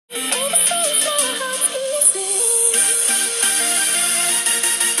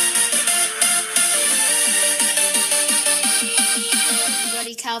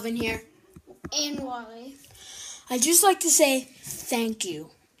Kevin here. And Wally. I'd just like to say thank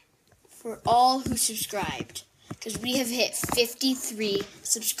you for all who subscribed, because we have hit 53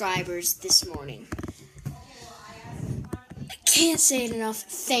 subscribers this morning. I can't say it enough.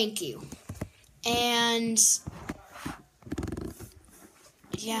 Thank you. And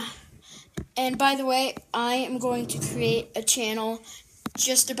yeah. And by the way, I am going to create a channel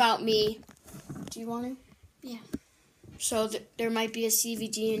just about me. Do you want to? Yeah. So there might be a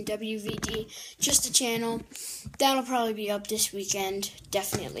CVD and WVD, just a channel. That'll probably be up this weekend.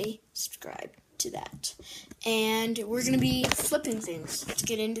 Definitely subscribe to that. And we're going to be flipping things. Let's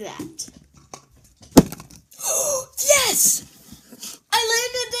get into that. Yes! I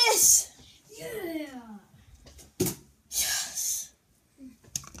landed this! Yeah. Yes.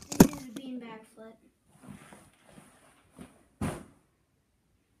 This is a beanbag flip.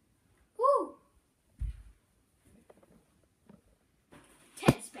 Woo!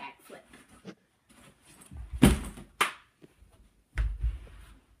 Tennis bag flip.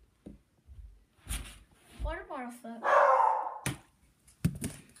 Water bottle flip.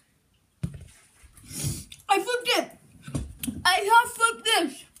 I flipped it! I have flipped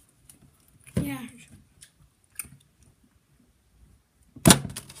this! Yeah.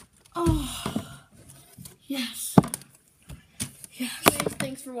 Oh, yes. Yes.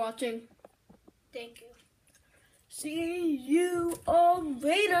 Thanks for watching. Thank you. See you all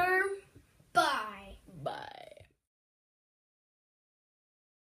later. Bye. Bye.